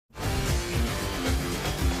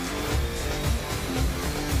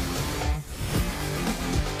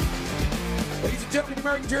Gentlemen,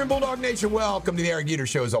 American Tyrion Bulldog Nation, welcome to the Eric Deters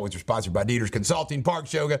Show. As always, we're sponsored by Deters Consulting,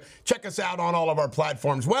 Park Yoga. Check us out on all of our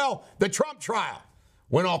platforms. Well, the Trump trial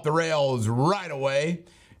went off the rails right away.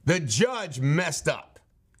 The judge messed up.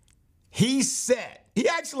 He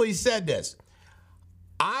actually said this.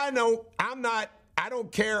 I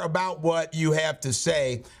don't care about what you have to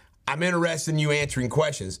say. I'm interested in you answering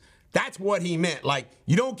questions. That's what he meant. Like,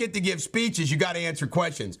 you don't get to give speeches, you got to answer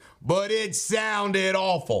questions. But it sounded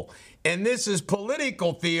awful. And this is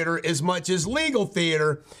political theater as much as legal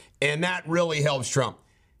theater, and that really helps Trump.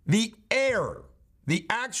 The error, the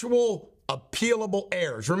actual appealable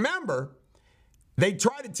errors. Remember, they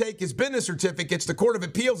tried to take his business certificates. The Court of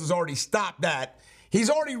Appeals has already stopped that. He's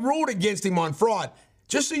already ruled against him on fraud.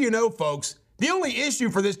 Just so you know, folks, the only issue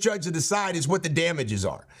for this judge to decide is what the damages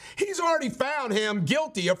are. He's already found him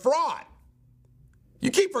guilty of fraud. You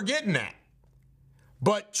keep forgetting that.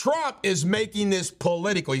 But Trump is making this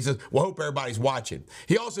political. He says, well, hope everybody's watching.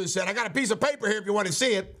 He also said, I got a piece of paper here if you want to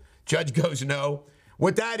see it. Judge goes, no.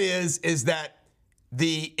 What that is that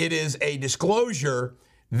it is a disclosure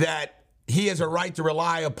that he has a right to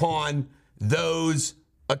rely upon those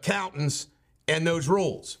accountants and those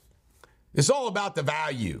rules. It's all about the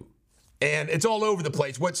value. And it's all over the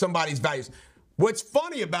place, what somebody's values. What's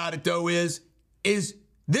funny about it, though, is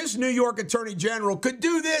this New York Attorney General could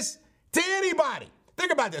do this to anybody.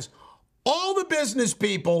 Think about this. All the business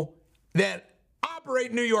people that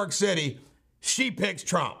operate in New York City, she picks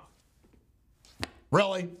Trump.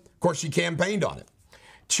 Really? Of course, she campaigned on it.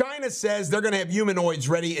 China says they're going to have humanoids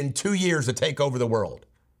ready in 2 years to take over the world.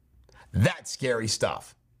 That's scary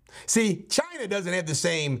stuff. See, China doesn't have the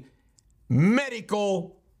same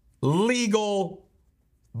medical, legal,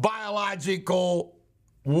 biological,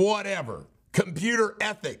 whatever, computer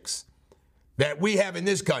ethics that we have in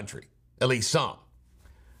this country, at least some.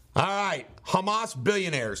 All right, Hamas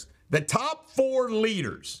billionaires. The top 4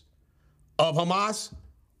 leaders of Hamas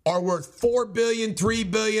are worth $4 billion,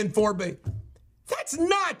 $3 billion, $4 billion. That's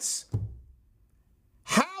nuts.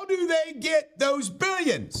 How do they get those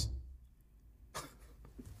billions?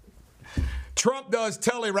 Trump does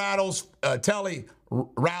tele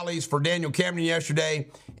rallies for Daniel Cameron yesterday,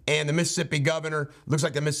 and the Mississippi governor. Looks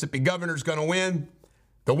like the Mississippi governor's going to win.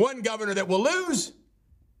 The one governor that will lose,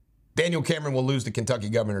 Daniel Cameron will lose the Kentucky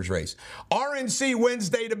governor's race. RNC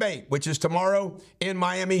Wednesday debate, which is tomorrow in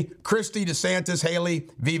Miami. Christie, DeSantis, Haley,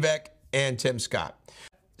 Vivek, and Tim Scott.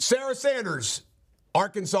 Sarah Sanders,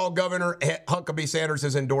 Arkansas Governor Huckabee Sanders,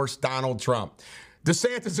 has endorsed Donald Trump.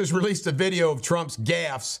 DeSantis has released a video of Trump's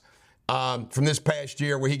gaffes from this past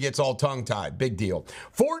year where he gets all tongue-tied. Big deal.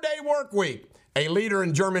 4-day work week. A leader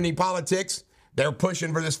in Germany politics, they're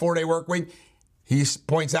pushing for this 4-day work week. He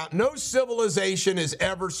points out no civilization has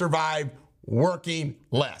ever survived working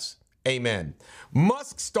less. Amen.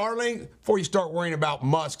 Musk, Starlink, before you start worrying about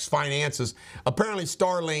Musk's finances, apparently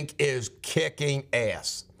Starlink is kicking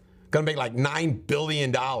ass. Going to make like $9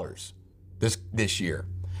 billion this year.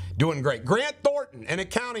 Doing great. Grant Thornton, an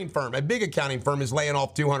accounting firm, a big accounting firm, is laying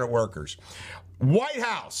off 200 workers. White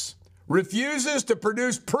House refuses to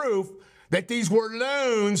produce proof that these were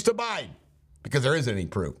loans to Biden, because there isn't any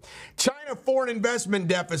proof. China foreign investment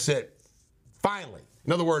deficit, finally.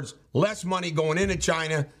 In other words, less money going into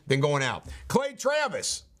China than going out. Clay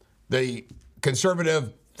Travis, the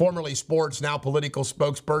conservative, formerly sports, now political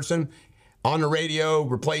spokesperson, on the radio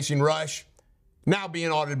replacing Rush, now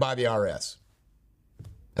being audited by the IRS.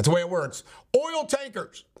 That's the way it works. Oil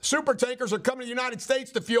tankers, super tankers are coming to the United States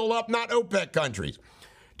to fuel up, not OPEC countries.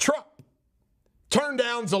 Trump turned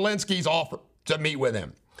down Zelensky's offer to meet with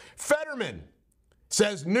him. Fetterman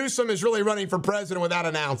says Newsom is really running for president without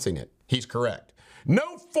announcing it. He's correct.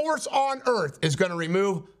 No force on earth is going to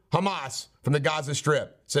remove Hamas from the Gaza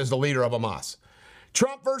Strip, says the leader of Hamas.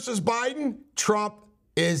 Trump versus Biden, Trump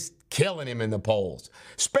is killing him in the polls.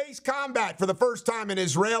 Space combat for the first time, an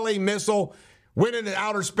Israeli missile went into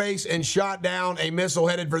outer space and shot down a missile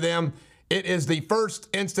headed for them. It is the first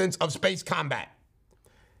instance of space combat.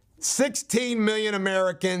 16 million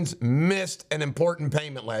Americans missed an important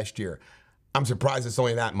payment last year. I'm surprised it's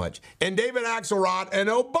only that much. And David Axelrod, an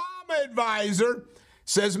Obama advisor,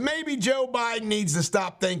 says maybe Joe Biden needs to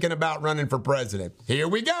stop thinking about running for president. Here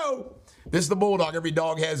we go. This is the Bulldog. Every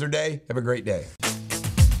dog has their day. Have a great day.